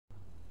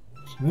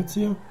Und jetzt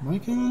hier,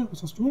 Michael,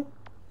 was hast du?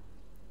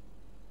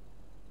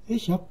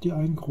 Ich hab dir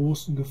einen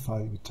großen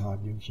Gefallen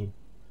getan, Jüngchen.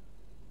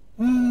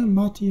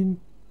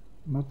 Martin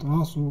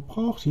Madrasso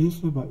braucht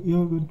Hilfe bei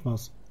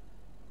irgendwas.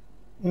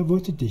 Er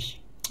wollte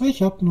dich.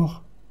 Ich hab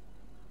noch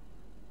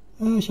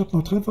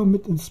Treffer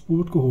mit ins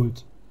Boot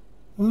geholt.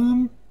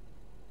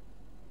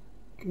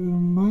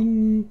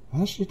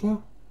 Was steht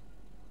da?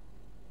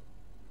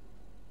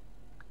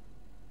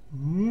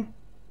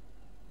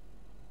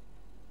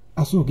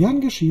 Ach so,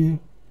 gern geschehen.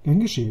 Gern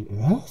geschehen.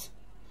 Was?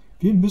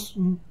 Wir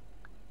müssen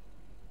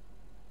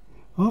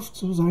auf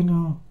zu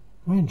seiner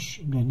Mensch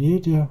in der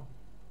Nähe der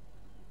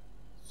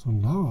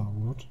Sonara.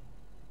 What?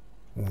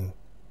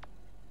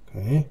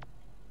 Okay.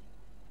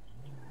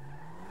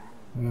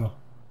 Ja.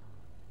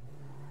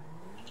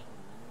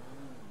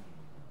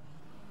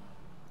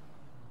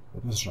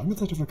 Das ist schon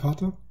angezeigt auf der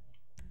Karte.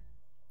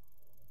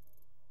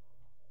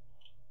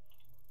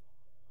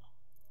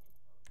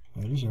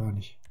 Will ich aber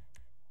nicht.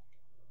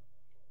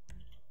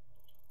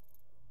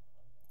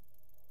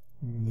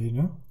 Nee,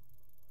 ne?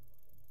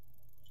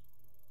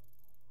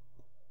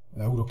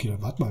 Ja gut, okay,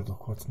 dann warten wir halt noch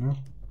kurz, ne?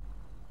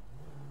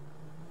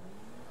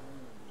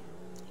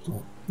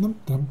 So.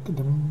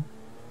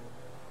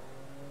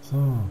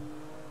 So.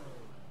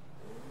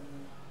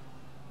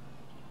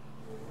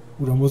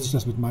 Oder muss ich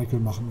das mit Michael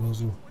machen oder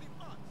so?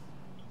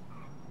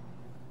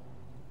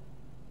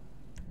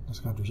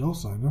 Das kann natürlich auch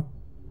sein, ne?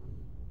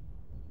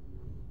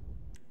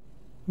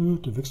 Ja,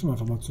 dann wechseln wir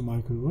einfach mal zu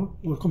Michael, oder?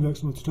 Oder komm, wir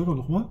wechseln mal zu Trevor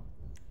nochmal.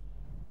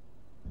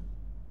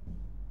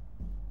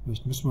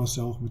 Vielleicht müssen wir es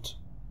ja auch mit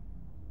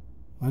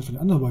einem von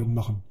den anderen beiden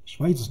machen. Ich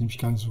weiß es nämlich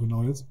gar nicht so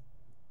genau jetzt.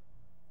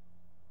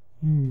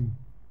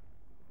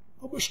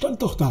 Aber es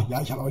stand doch da.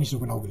 Ja, ich habe auch nicht so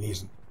genau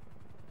gelesen.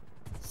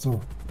 So.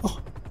 Ach.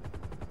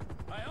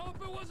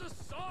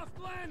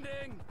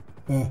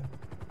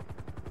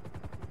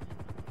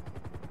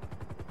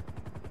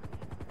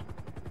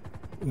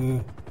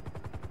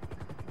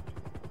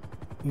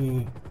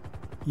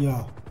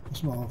 Ja.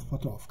 Pass mal auf.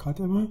 Warte auf.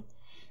 Karte einmal.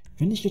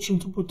 Wenn ich jetzt schon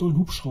einen super tollen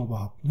Hubschrauber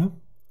habe, ne?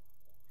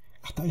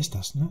 Ach, da ist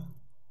das, ne?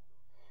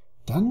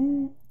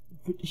 Dann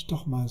würde ich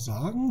doch mal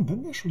sagen,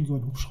 wenn wir schon so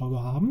einen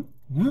Hubschrauber haben,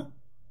 ne?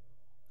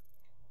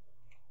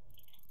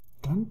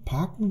 Dann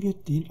parken wir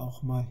den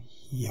auch mal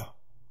hier.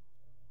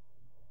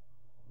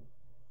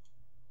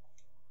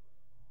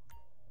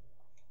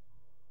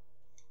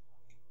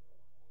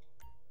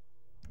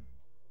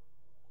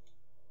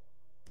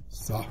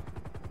 So.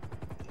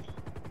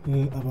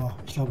 Aber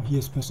ich glaube, hier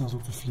ist besser so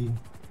zu fliegen.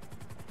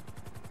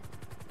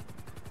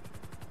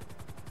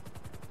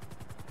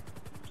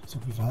 So,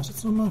 wie war es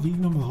jetzt nochmal?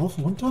 Wiegen nochmal rauf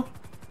und runter?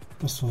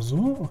 Das war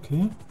so,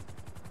 okay.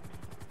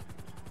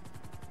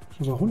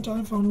 So da runter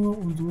einfach nur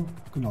und so.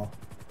 Genau.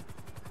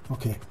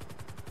 Okay.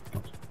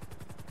 Gut.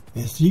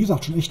 Ja, ist wie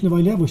gesagt schon echt eine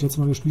Weile her, wo ich jetzt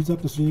mal gespielt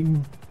habe,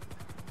 deswegen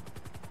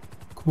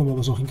gucken wir mal,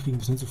 was wir auch hinkriegen,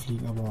 bis hin zu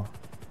fliegen. Aber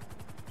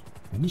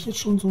wenn ich jetzt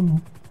schon so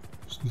ein...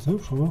 Das ist ein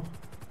Selbstschauer.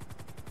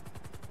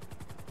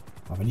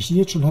 Aber wenn ich den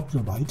jetzt schon habe,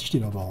 dann behalte ich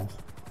den aber auch.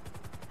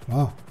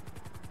 Ja.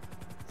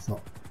 So.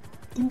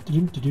 Wir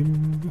fliegen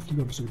ein bisschen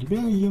über die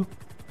Berge hier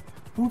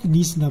und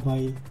genießen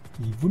dabei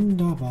die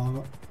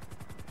wunderbare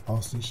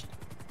Aussicht.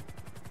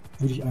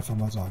 Würde ich einfach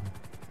mal sagen.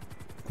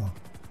 So.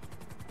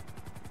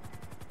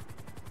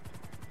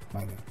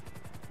 Meine,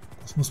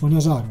 das muss man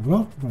ja sagen,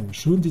 oder? Meine,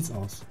 schön sieht's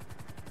aus.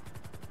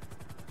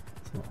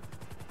 So.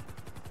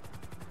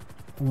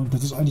 Und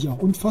das ist eigentlich auch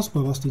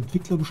unfassbar, was die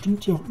Entwickler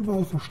bestimmt hier auch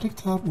überall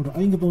versteckt haben oder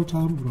eingebaut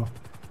haben oder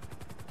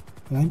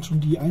allein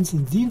schon die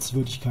einzelnen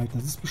Sehenswürdigkeiten.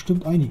 Das ist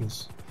bestimmt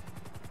einiges.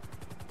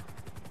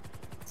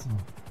 So.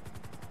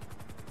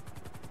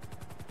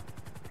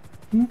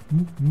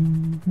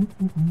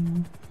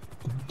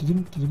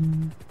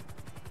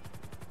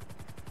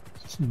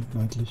 Was ist denn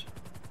eigentlich?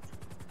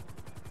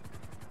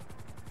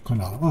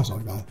 Keine Ahnung, ist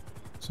auch egal.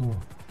 So.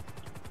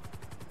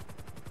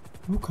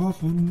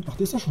 Flughafen. Ach,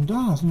 der ist ja schon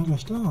da. Sind wir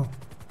gleich da.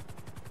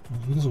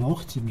 Das geht aber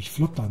auch ziemlich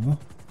flott dann, ne?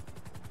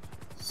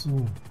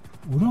 So.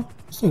 Oder?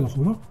 Ist der doch,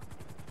 oder?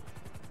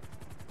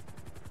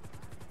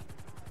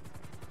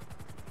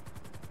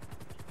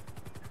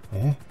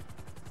 Hä?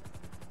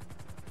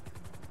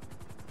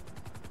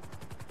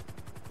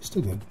 Was ist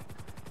der denn?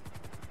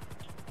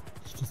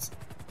 Ist das...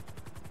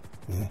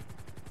 Hä?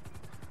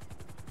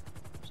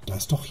 Da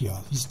ist doch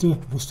hier. Siehst du?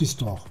 Wusste ich's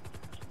doch.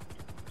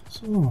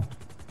 So.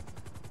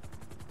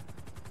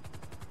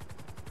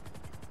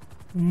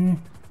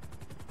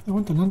 Da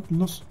runter landen,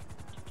 los.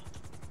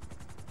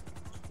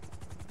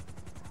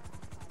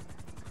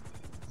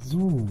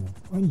 So.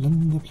 Ein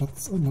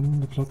Landeplatz, ein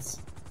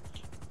Landeplatz.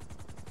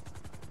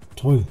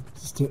 Toll.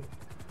 Das ist der...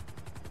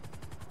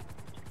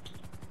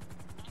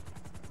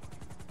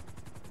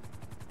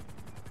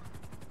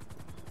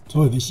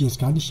 Toll, wenn ich die jetzt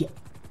gar nicht hier...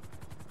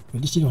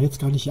 Wenn ich die doch jetzt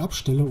gar nicht hier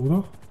abstelle,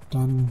 oder?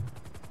 Dann...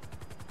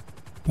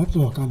 Bleibt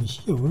er doch gar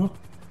nicht hier, oder?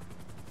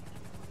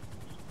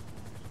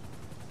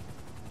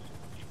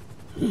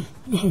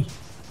 Nein.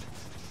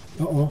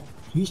 Ja, oh.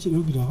 Kriege ich den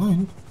irgendwie da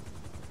rein?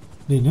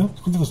 Nee, ne?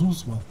 Komm, wir versuchen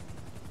es mal.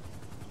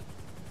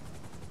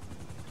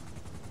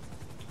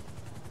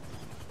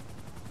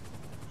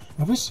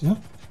 Ja, was? Ja?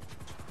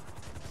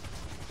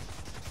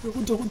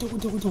 Runter, runter,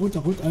 runter, runter, runter,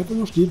 runter. Einfach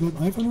nur stehen bleiben,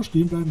 einfach nur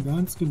stehen bleiben.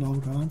 Ganz genau,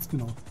 ganz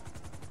genau.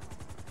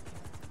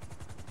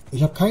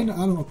 Ich habe keine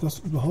Ahnung, ob das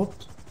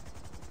überhaupt...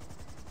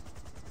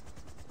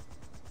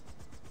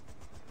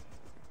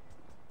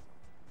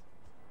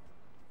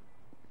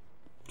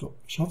 So,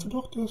 ich hoffe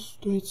doch, dass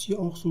der jetzt hier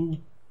auch so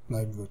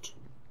bleiben wird.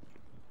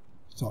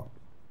 So.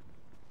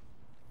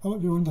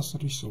 Aber wir wollen das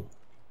natürlich so.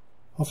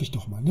 Hoffe ich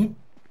doch mal, ne?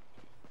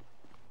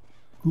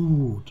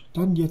 Gut,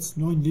 dann jetzt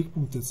neuen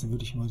Wegpunkt setzen,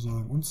 würde ich mal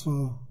sagen. Und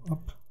zwar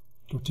ab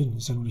dorthin.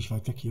 Ist ja nur nicht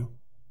weit weg hier.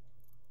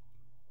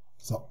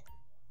 So,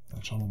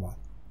 dann schauen wir mal.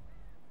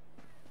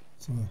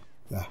 So,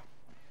 ja.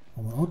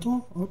 Haben wir ein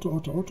Auto?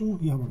 Auto.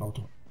 Hier haben wir ein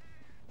Auto.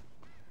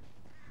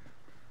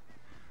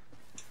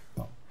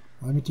 So,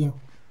 mal mit dir.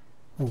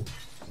 Oh.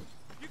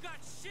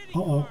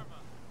 Oh.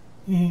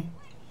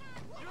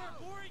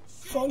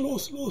 Fahr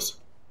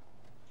los.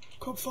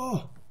 Komm,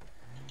 fahr.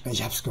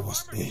 Ich hab's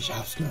gewusst.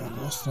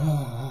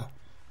 Ah.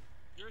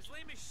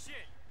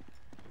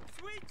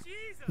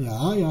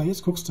 Ja,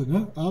 jetzt guckst du,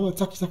 ne? Aber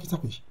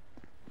zackig.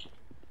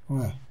 Oh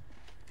ja.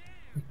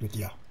 Mit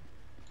dir.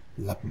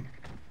 Lappen.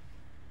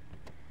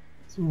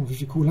 So, wie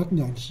viel Kohle hatten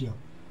die eigentlich hier?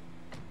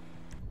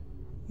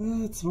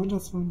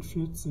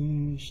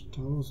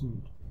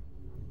 242.000.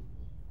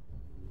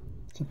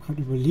 Ich habe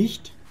gerade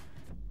überlegt,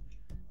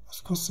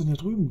 was kostet denn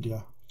da drüben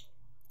der?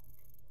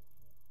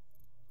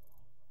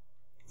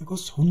 Der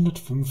kostet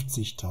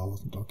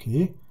 150.000,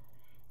 okay.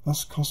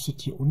 Was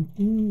kostet hier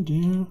unten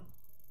der?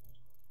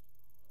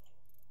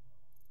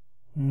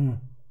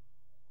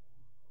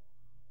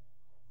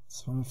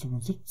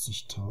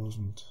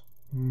 275.000.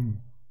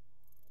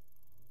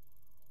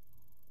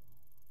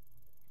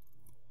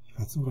 Ich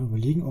werde jetzt nur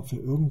überlegen, ob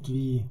wir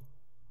irgendwie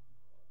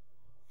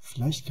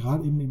vielleicht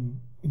gerade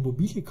im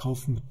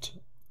Immobilienkauf mit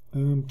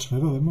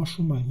Trevor, wenn wir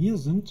schon mal hier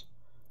sind,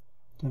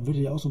 dann würde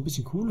er auch so ein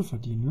bisschen Kohle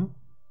verdienen, ne?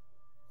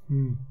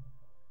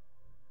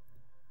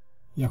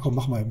 Ja, komm,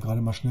 machen wir eben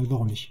gerade mal schnell.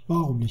 Warum nicht?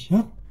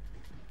 Ja?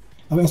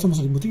 Aber erstmal muss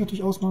er die Musik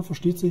natürlich ausmachen,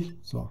 versteht sich?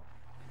 So.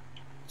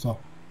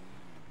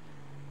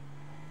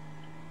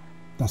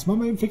 Das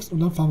machen wir eben fix und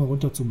dann fahren wir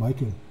runter zu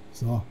Michael.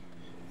 So.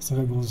 Ist ja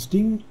ein großes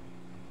Ding.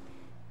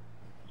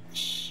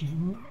 Ich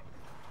bin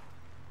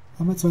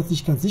mir zwar jetzt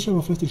nicht ganz sicher, ob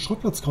wir vielleicht den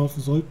Schrottplatz kaufen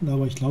sollten,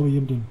 aber ich glaube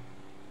hier mit dem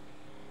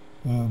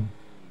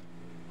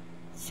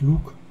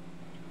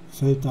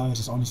Flugfeld da ist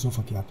es auch nicht so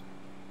verkehrt.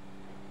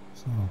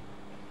 So.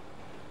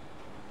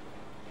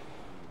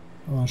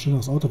 Aber ein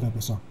schöneres Auto wäre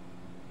besser.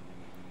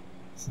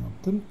 So.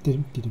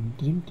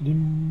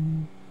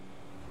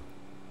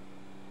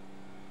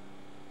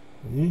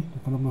 Okay, da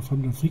kann auch mal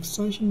fremde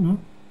Freakzeichen, ne?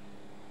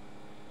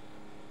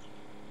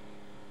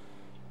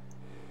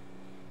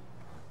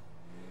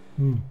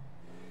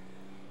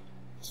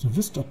 Dass du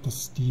wisst, ob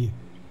das die...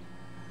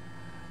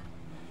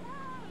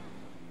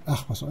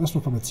 Ach, was soll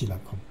erstmal vom Ziel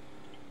ankommen.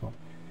 So.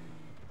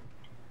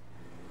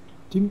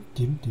 Sind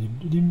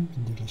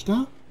wir gleich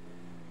da?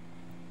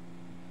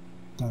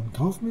 Dann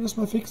kaufen wir das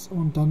mal fix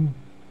und dann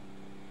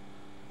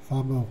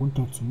fahren wir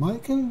runter zu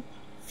Michael.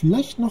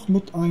 Vielleicht noch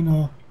mit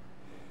einem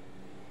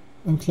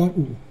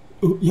kleinen...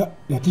 ja,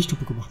 er hat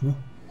Lichthupe gemacht, ne?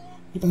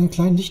 Mit einer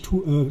kleinen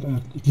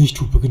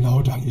Lichthupe,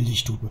 genau, Daniel,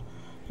 Lichthupe.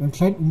 Mit einem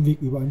kleinen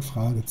Umweg über ein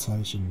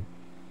Fragezeichen.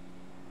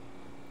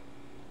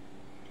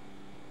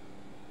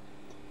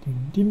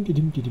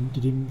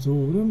 So,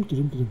 mein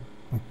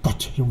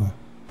Gott, Junge.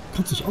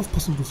 Kannst du nicht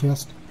aufpassen, du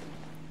fährst.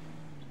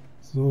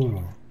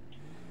 So.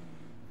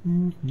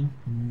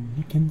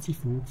 Hier kennt sich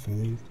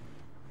Flugfeld.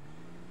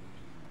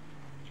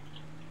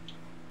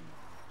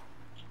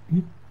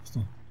 Was ist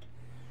da?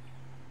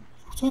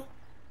 Flugzeug?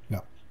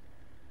 Ja.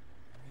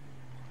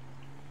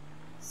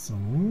 So,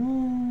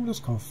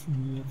 das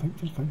kaufen wir.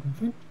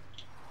 Fein.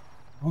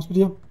 Raus mit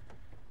dir.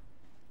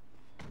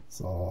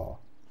 So.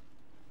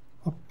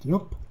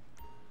 Hopp.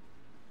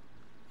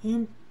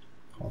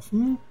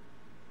 Kaufen.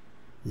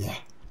 Ja. Yeah.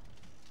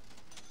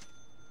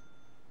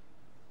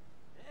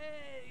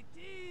 Hey,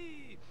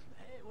 D!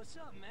 Hey, what's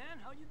up, man?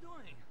 How you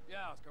doing?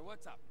 Yeah, Oscar,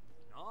 what's up?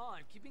 No,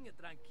 I'm keeping it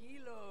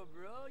tranquilo,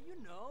 bro. You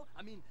know.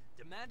 I mean,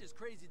 demand is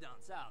crazy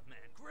down south, man.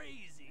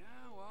 Crazy.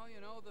 Yeah, well,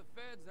 you know, the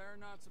feds, they're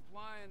not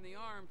supplying the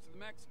arms to the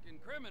Mexican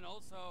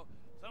criminals, so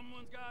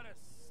someone's gotta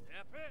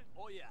step it.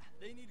 Oh, yeah.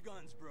 They need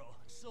guns, bro.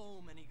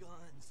 So many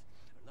guns.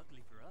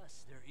 Luckily for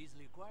us, they're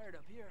easily acquired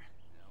up here.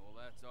 Yeah, well,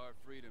 that's our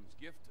freedom's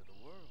gift to the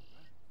world,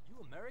 huh? You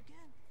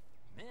American?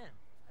 Man,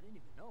 I didn't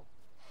even know.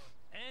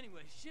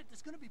 Anyway, shit, this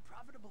is gonna be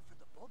profitable for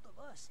the both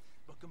of us.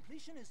 But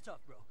completion is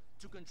tough, bro.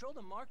 To control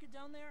the market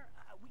down there,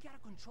 we gotta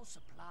control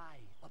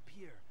supply up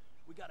here.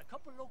 We got a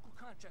couple local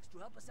contracts to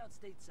help us out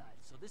stateside.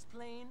 So this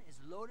plane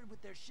is loaded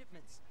with their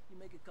shipments. You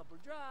make a couple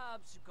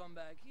drops, you come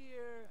back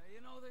here.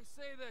 You know, they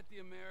say that the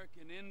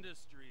American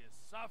industry is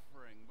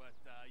suffering, but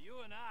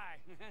you and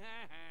I,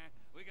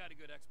 we got a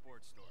good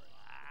export story.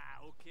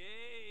 Ah,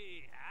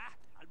 okay.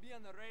 I'll be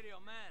on the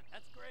radio, man.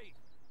 That's great.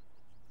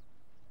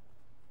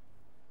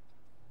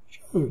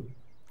 Schön.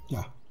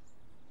 Ja.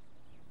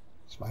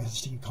 Ich weiß, dass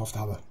ich die gekauft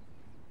habe.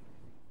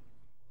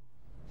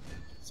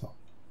 So.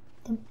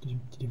 So,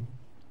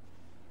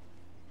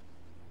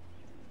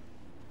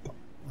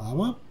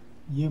 aber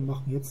wir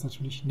machen jetzt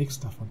natürlich nichts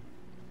davon.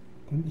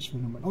 Denn ich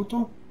will nur mein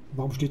Auto.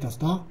 Warum steht das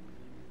da?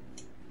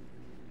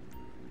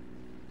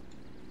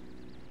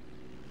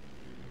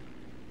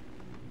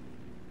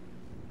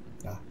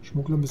 Ja,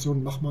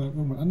 Schmugglermissionen machen wir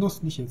irgendwann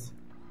anders, nicht jetzt.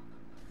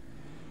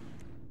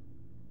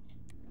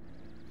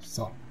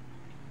 So.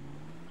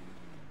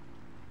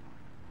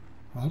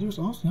 Radius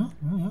aus, ja?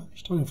 Ja,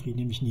 ich traue den Frieden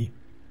nämlich nie.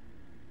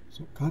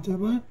 So, Karte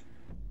dabei.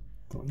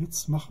 So,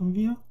 jetzt machen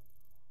wir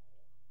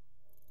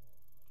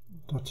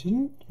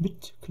dorthin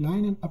mit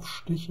kleinen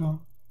Abstecher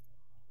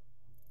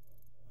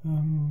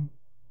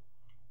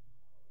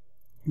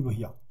über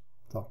hier.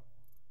 So.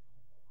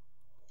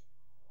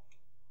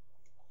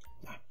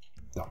 Ja,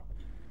 so.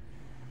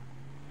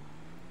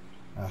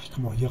 Ja, ich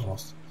komme auch hier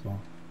raus. So.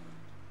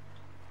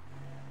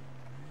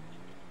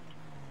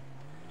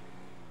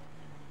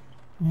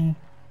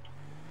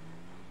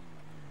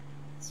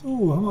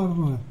 So, haben wir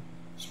mal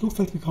das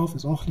Flugfeld gekauft,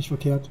 ist auch nicht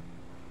verkehrt.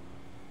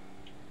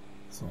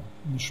 So,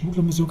 eine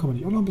Schmugglermission kann man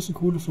nicht auch noch ein bisschen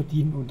Kohle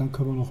verdienen und dann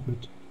können wir noch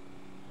mit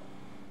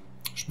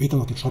später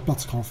noch den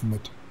Schrottplatz kaufen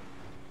mit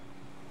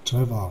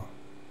Trevor.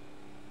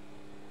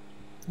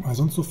 Weil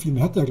sonst so viel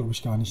mehr hat der, glaube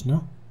ich, gar nicht,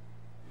 ne?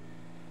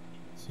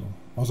 So,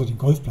 außer den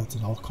Golfplatz,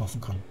 den er auch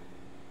kaufen kann.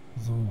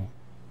 So.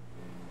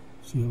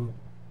 Für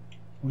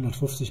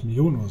 150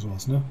 Millionen oder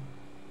sowas, ne?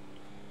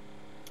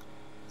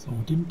 So,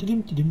 Ah, die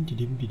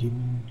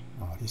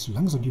ist so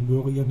langsam, die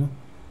Möhre hier, ne?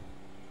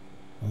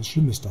 Was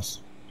schlimm ist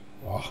das?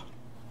 Boah.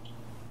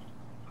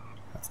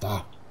 Jetzt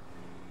da.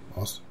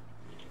 Raus.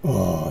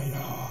 Oh,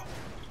 ja.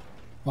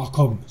 Ach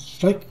komm,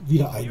 steig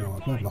wieder ein, Junge.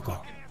 Bleib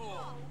locker.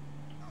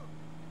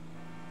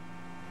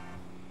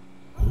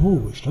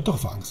 Oh, ich stotter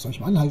vor Angst. Soll ich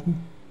mal anhalten?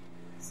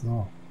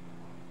 So.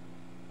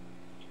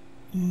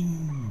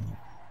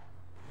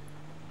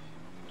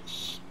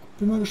 Ich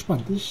bin mal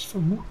gespannt. Ich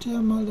vermute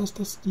ja mal, dass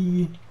das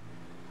die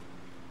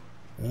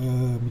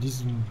mit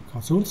diesen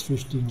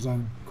Migrationsflüchtlingen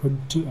sein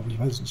könnte, aber ich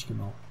weiß es nicht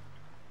genau.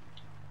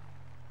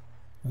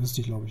 Das ist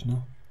die, glaube ich,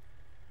 ne?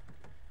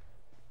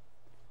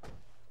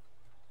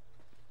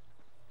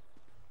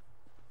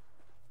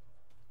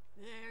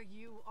 There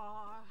you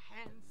are,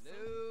 handsome.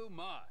 New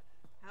mud.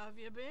 How have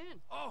you been?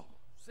 Oh,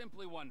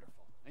 simply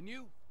wonderful. And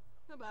you?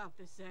 About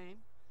the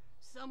same.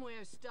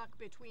 Somewhere stuck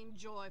between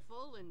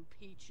joyful and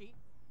peachy.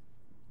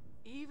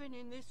 Even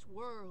in this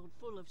world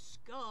full of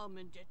scum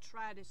and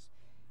detritus,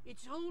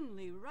 it's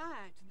only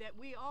right that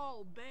we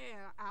all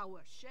bear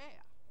our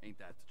share. Ain't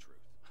that the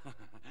truth?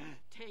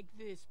 Take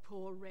this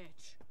poor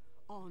wretch,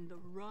 on the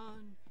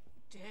run,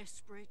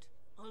 desperate,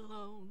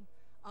 alone,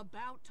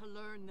 about to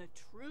learn the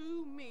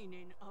true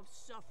meaning of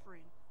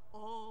suffering,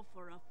 all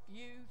for a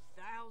few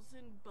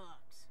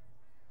 $1,000.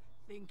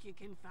 Think you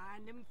can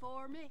find him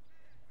for me?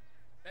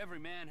 Every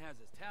man has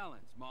his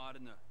talents, Maud,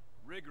 and the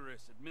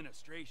rigorous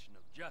administration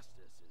of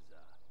justice is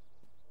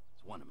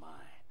one of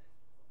mine.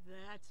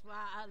 That's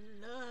why I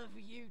love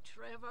you,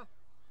 Trevor.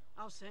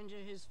 I'll send you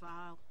his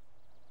file.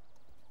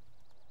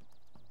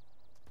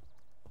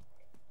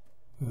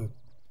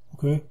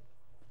 Okay.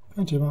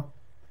 Kein Thema.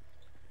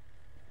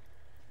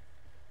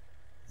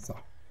 So.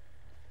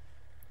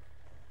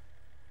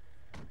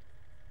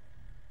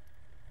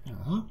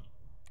 Ja.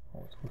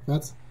 Oh,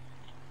 rückwärts.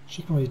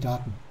 Schick mal die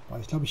Daten. Weil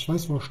ich glaube, ich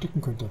weiß, wo er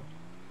stecken könnte.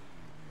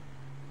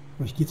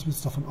 Aber ich gehe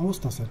zumindest davon aus,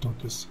 dass er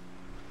dort ist.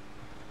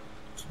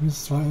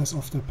 Zumindest war er es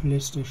auf der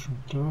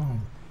PlayStation 3.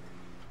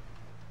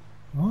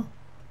 Ja?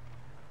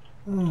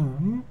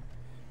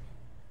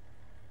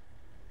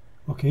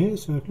 Okay,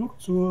 es wäre klug,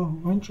 zur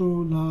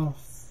Rancho La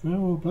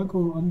Ferro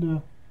Blanco an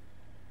der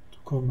zu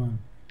kommen.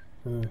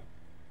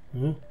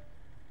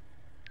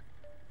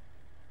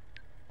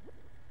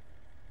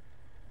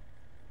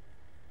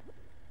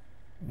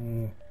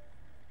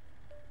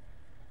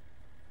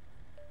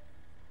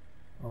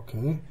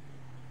 Okay.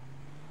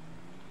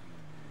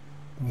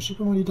 Dann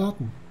schicken wir mal die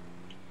Daten.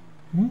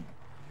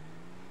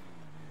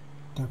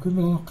 Da können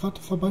wir dann noch gerade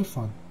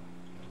vorbeifahren.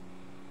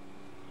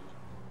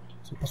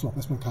 So, pass mal auf,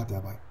 erstmal eine Karte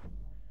dabei.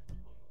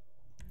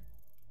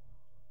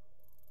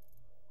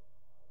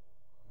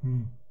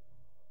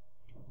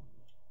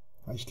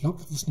 Weil ich glaube,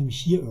 das ist nämlich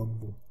hier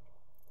irgendwo.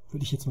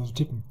 Würde ich jetzt mal so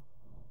tippen.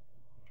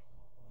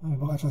 Wir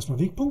machen einfach erstmal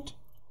Wegpunkt.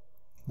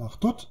 Nach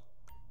dort.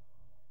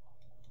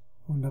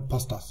 Und dann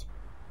passt das.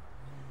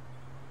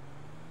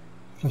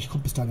 Vielleicht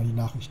kommt bis dahin die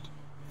Nachricht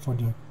von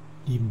der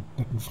lieben,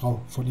 netten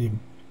Frau von eben.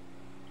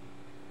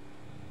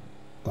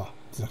 Da,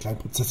 dieser kleinen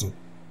Prinzessin.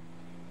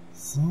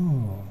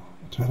 So.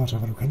 Trevor,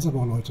 du kennst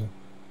aber auch Leute.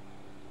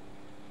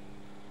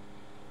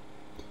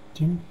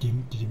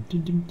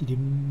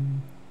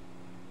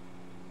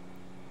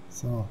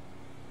 So.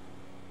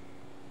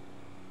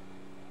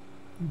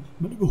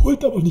 Man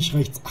überholt aber nicht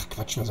rechts. Ach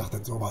Quatsch, wer sagt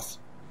denn sowas?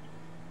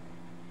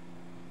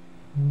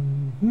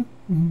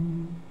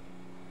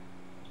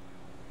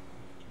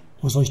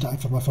 Wo soll ich da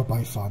einfach mal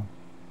vorbeifahren?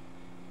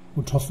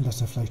 Und hoffen,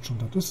 dass er vielleicht schon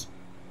dort ist?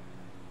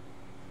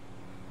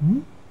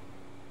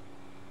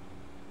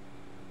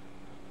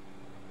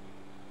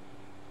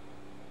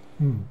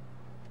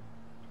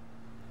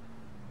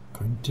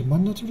 Könnte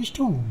man natürlich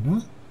tun,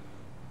 ne?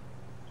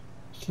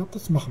 Ich glaube,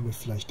 das machen wir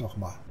vielleicht auch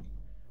mal.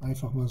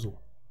 Einfach mal so.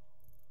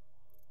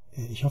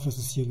 Ich hoffe, es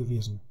ist hier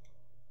gewesen.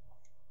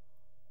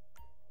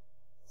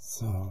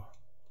 So.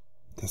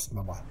 Testen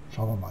wir mal.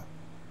 Schauen wir mal.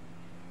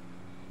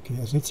 Okay,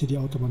 also jetzt hier die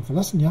Autobahn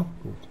verlassen, ja?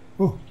 Gut.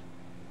 Oh.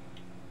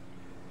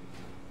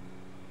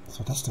 Was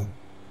war das denn?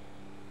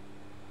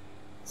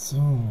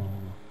 So.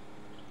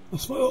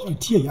 Das war auch ein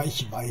Tier. Ja,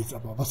 ich weiß,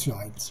 aber was für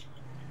eins.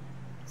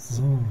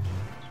 So.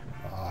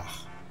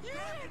 Ach.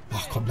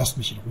 Ach komm, lasst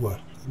mich in Ruhe.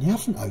 Die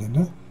nerven alle,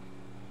 ne?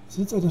 Das ist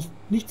jetzt also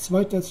nichts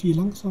weiter als wir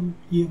langsam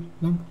hier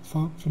lang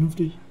fahren.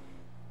 Vernünftig.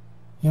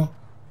 Ja.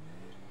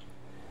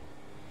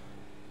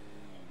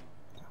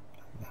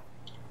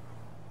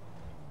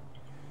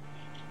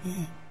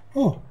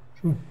 Oh,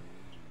 schön.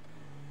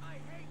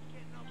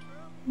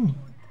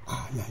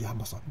 Ah, ja, haben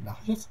wir es auch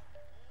nach jetzt.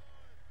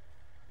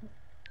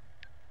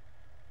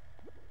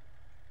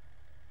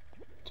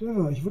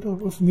 Tja, ich wurde auch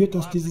informiert,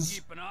 dass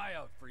dieses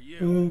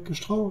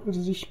Gestrauch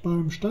sich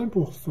beim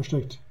Steinbruch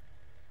versteckt.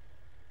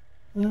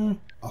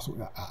 Achso,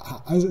 ja.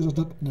 Also ist es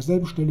an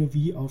derselben Stelle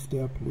wie auf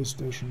der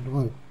PlayStation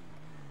 3.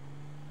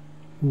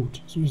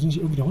 Gut, so dass ich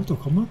irgendwie da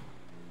runterkomme.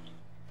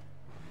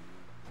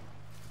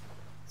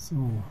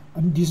 So,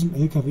 an diesem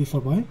LKW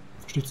vorbei.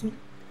 Versteht ihr?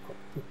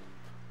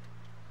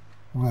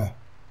 Okay.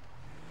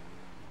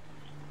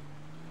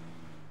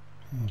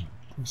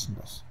 Wo ist denn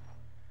das?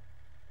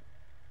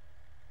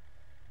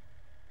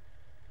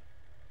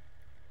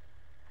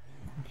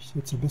 Komme ich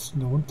jetzt am besten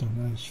da runter?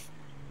 Na,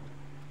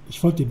 ich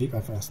folge dem Weg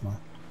einfach erstmal.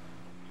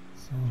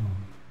 So.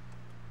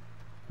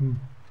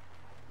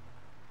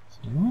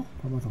 So, kann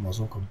man einfach mal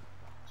so kommen.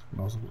 Ist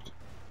genauso gut.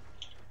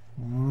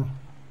 Ja.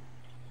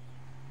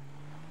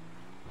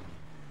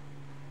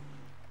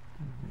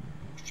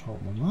 Schauen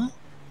wir mal.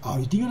 Ah,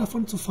 die Dinger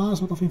davon zu fahren,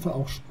 das macht auf jeden Fall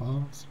auch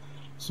Spaß.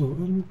 So,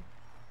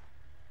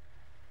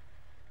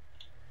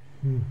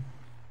 Wo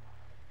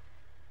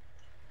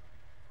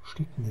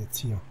steckt denn jetzt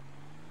hier?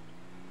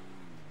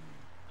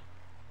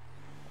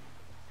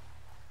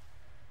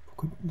 Wo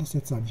könnte denn das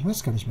jetzt sein? Ich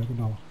weiß gar nicht mehr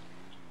genau.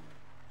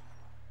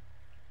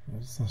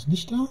 Ist das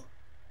nicht da?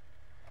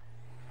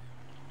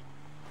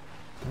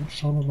 Dann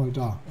schauen wir mal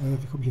da.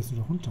 Wie komme ich jetzt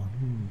wieder runter?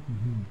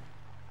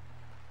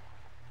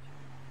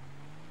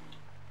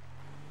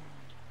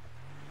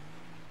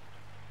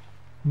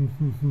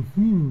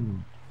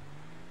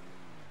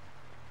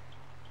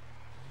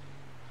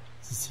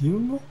 Ist es hier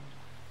irgendwo?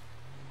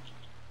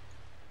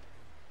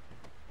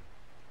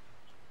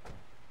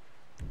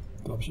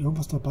 Da habe ich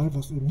irgendwas dabei,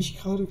 was mich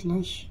gerade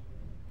gleich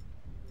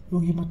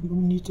irgendjemanden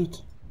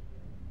umnietet.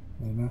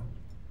 Nee, ne?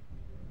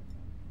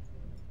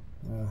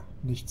 Ja,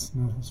 nichts,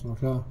 ne? Das war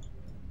klar.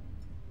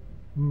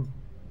 Ja,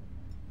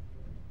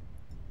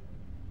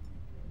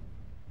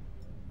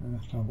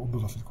 da haben wir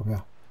unbewaffnet. Komm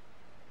her.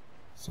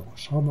 So,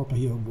 schauen wir, ob er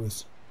hier irgendwo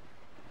ist.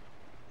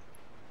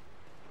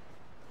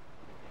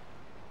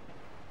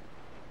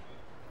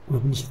 Oder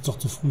bin ich jetzt doch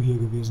zu früh hier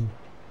gewesen?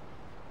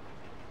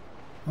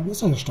 Aber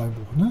ist ja der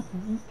Steinbruch, ne?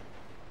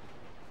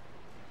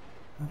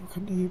 Ja, wo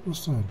kann der hier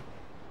bloß sein?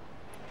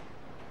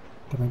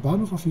 Da beim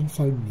Bahnhof auf jeden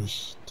Fall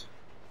nicht.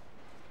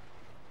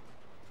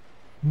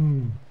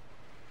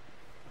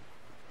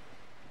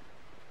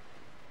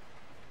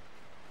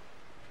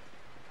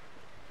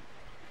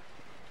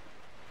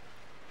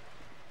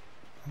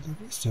 Alter,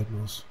 wo ist der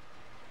bloß?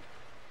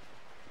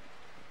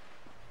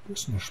 Wo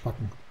ist denn der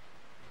Spacken?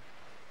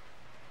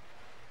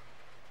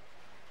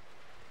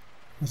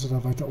 Also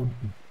da weiter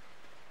unten.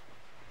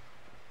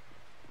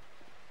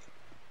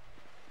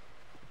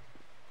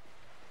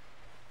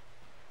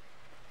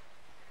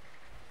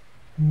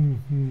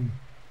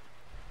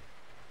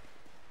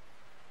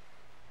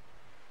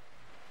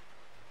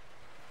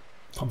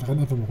 Komm, wir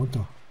rennen einfach mal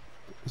runter.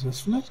 Ist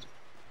das vielleicht?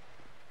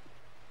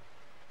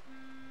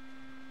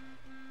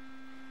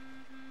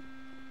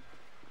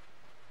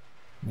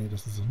 Nee,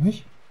 das ist es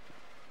nicht.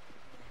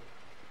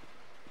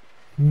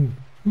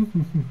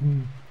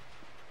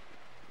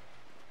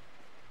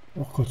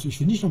 Oh Gott, ich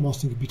will nicht nochmal aus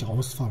dem Gebiet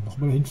rausfahren,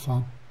 nochmal dahin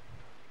fahren.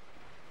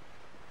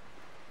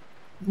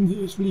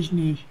 Nee, das will ich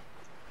nicht.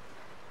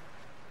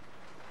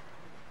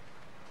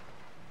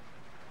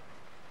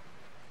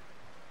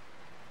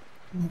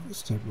 Na, wo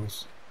ist der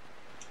bloß?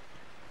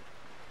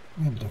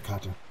 Ja, mit der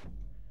Karte.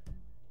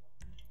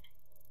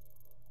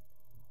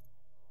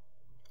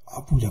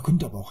 Obwohl, der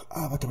könnte aber auch...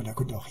 Ah, warte mal, der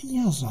könnte auch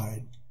hier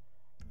sein.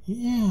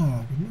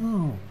 Ja,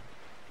 genau.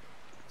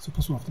 So,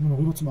 pass mal auf, dann mal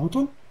rüber zum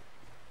Auto.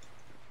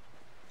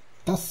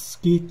 Das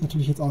geht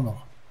natürlich jetzt auch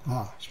noch.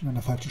 Ah, ich bin an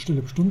der falschen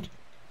Stelle bestimmt.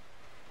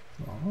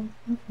 So.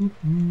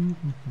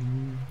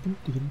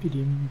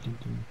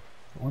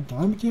 Und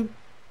rein mit dir.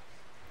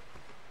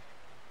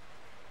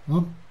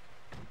 Ja.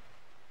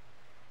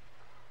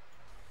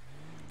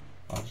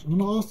 Warte ich immer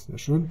noch aus. Sehr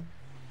schön.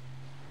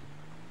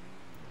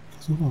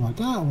 Versuchen wir mal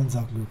da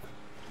unser Glück.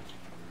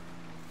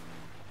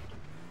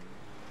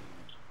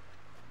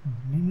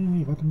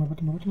 Nee, warte mal.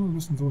 Wir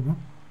müssen so, ne?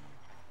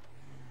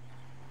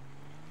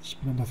 Ich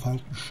bin an der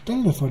falschen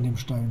Stelle von dem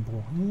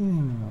Steinbruch.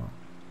 Ja.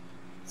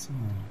 So.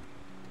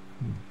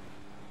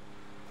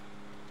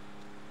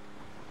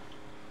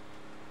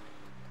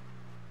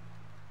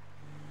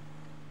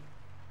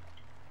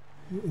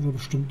 wir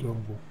bestimmt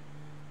irgendwo.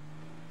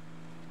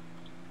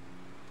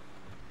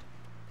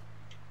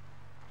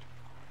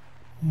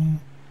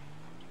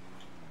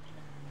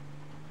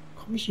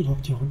 Komme ich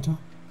überhaupt hier runter?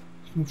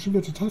 Ich bin schon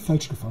wieder total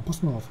falsch gefahren.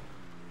 Pass mal auf.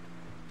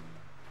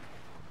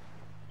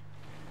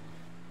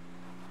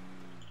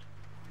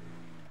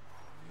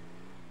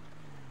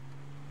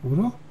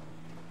 Oder?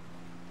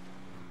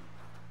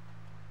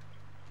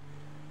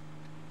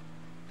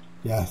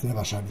 Ja, sehr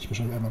wahrscheinlich.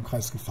 Wahrscheinlich einmal im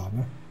Kreis gefahren,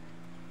 ne?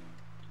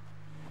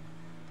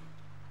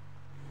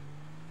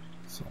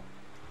 So.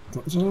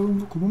 So, ist er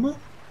irgendwo? Gucken wir mal.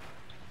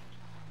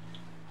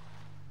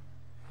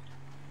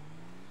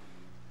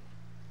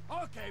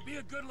 Okay, be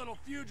a good little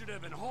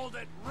fugitive and hold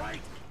it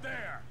right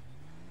there.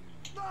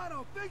 No, I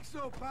don't think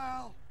so,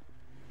 pal.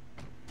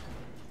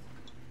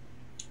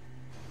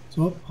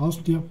 So, raus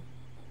mit dir.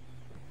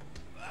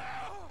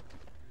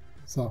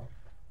 So.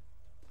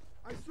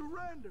 I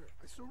surrender.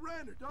 I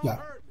surrender. Don't Ja.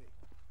 hurt me.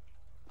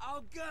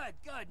 Oh, good,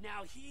 good.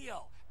 Now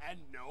heal. And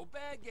no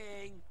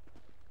begging.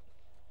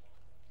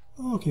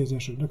 Okay, sehr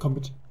schön. Dann komm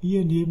mit.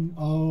 Wir nehmen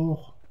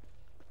auch...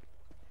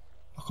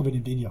 Ach komm, wir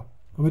nehmen den hier.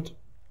 Komm mit.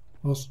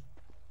 Los.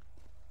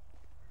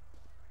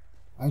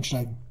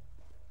 Einsteigen.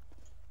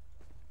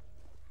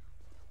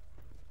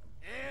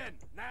 In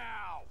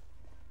now.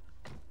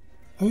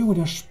 Oh Junge,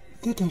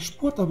 der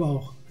spurt aber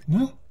auch.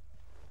 Ne?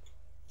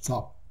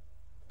 So.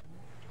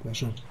 Sehr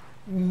schön.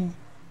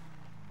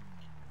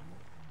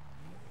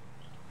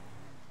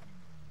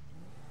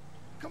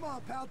 Come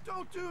on, pal.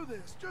 Don't do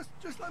this. Just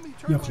let me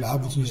turn Ja klar,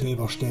 myself willst du dich in,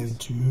 selber please.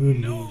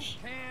 stellen. No Natürlich.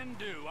 can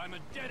do. I'm a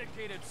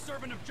dedicated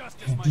servant of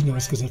justice, Kein my Diener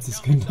des friend. Gesetzes,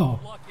 Tell me genau.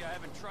 so lucky I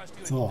haven't trussed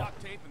you in So. duct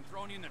tape and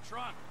thrown you in the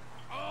trunk.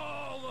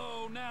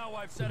 Although now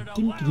I've said it out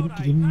Dim, loud, dim,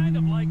 I dim. kind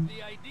of like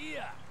the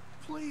idea.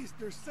 Please,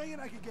 they're saying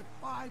I could get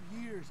 5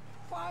 years.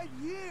 5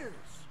 years.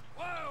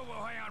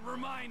 Whoa, hang on,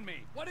 remind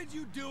me. What did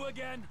you do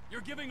again?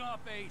 You're giving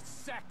off a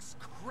sex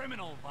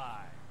criminal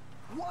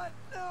vibe. What?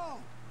 No.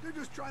 They're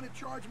just trying to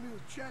charge me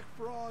with check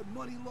fraud,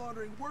 money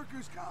laundering,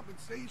 workers'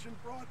 compensation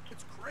fraud.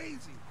 It's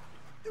crazy.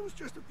 It was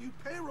just a few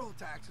payroll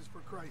taxes,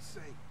 for Christ's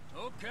sake.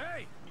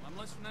 Okay, I'm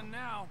listening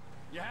now.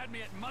 You had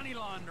me at money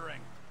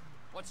laundering.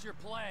 What's your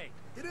play?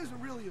 It isn't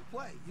really a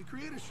play. You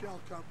create a shell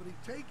company,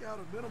 take out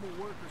a minimal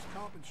workers'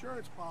 comp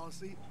insurance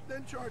policy,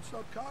 then charge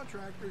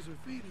subcontractors a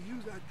fee to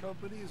use that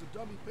company as a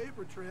dummy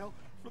paper trail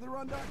for their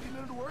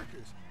undocumented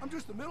workers. I'm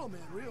just a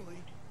middleman,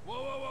 really.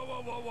 Whoa.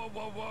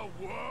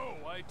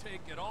 I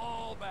take it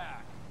all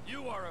back.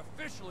 You are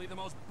officially the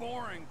most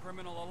boring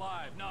criminal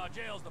alive. No,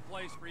 jail's the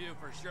place for you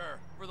for sure.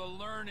 For the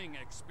learning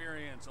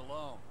experience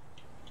alone.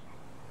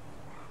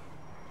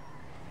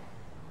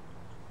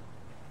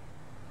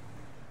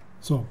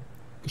 So.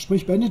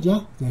 Gespräch beendet,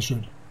 ja? Sehr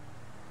schön.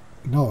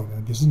 Genau,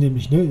 wir sind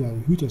nämlich, ne, ja,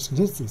 Hüter des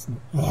Gesetzes. Ne?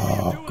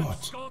 Oh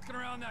Gott.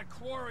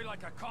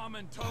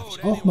 Darf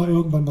ich auch mal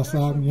irgendwann was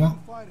sagen, ja?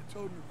 Find a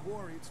toad in a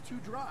quarry. It's too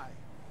dry.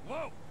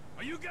 Whoa!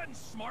 Are you getting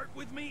smart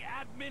with me,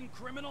 admin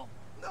criminal?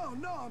 No,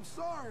 I'm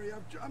sorry.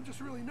 I'm just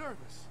really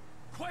nervous.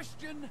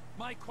 Question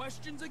my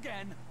questions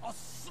again. I'll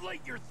slit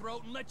your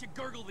throat and let you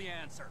gurgle the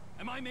answer.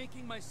 Am I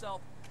making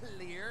myself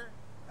clear?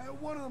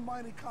 One of the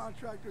mining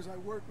contractors I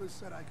work with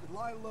said I could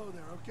lie low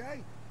there,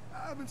 okay?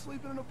 I've been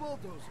sleeping in a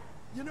bulldozer.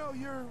 You know,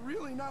 you're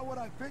really not what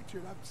I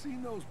pictured. I've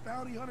seen those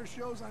bounty hunter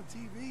shows on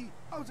TV.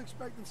 I was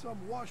expecting some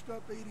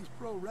washed-up 80s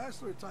pro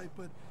wrestler type,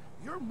 but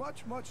you're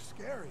much, much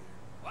scarier.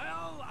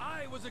 Well,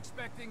 I was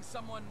expecting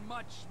someone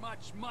much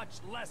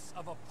less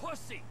of a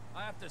pussy.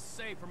 I have to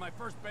say, for my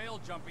first bail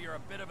jumper, you're a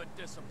bit of a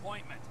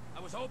disappointment.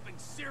 I was hoping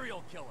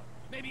serial killer,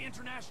 maybe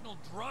international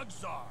drug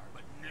czar,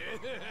 but no.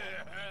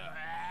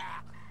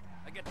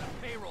 I get the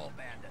payroll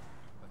bandit.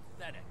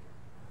 Pathetic.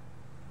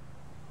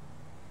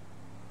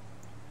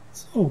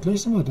 So,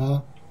 gleich sind wir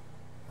da.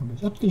 Haben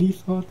wir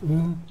abgeliefert.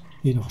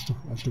 Nee, noch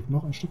ein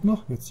Stück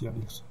noch. Jetzt hier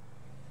links.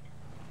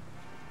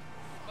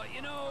 But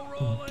you know,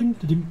 Roland,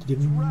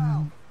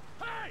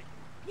 hey,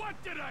 what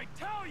did I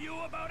tell you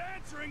about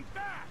answering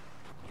back?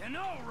 You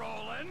know,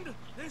 Roland,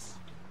 this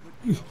could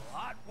be a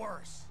lot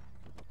worse.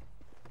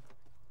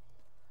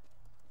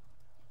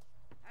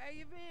 How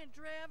you been,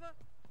 Trevor?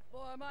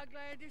 Boy, am I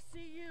glad to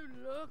see you.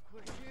 Look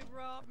what you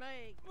brought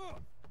me.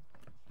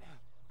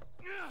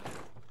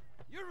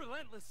 Your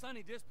relentless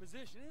sunny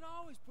disposition, it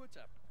always puts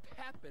a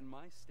pep in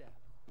my step.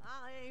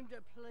 I aim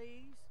to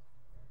please.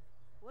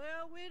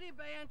 Well, witty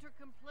banter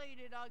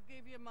completed, I'll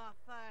give you my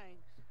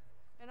thanks.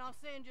 And I'll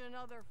send you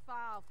another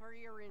file for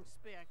your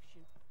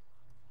inspection.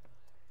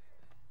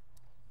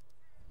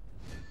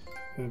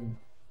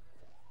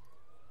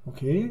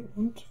 Okay,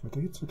 und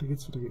weiter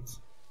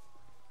geht's.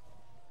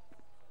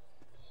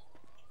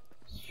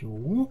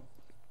 So.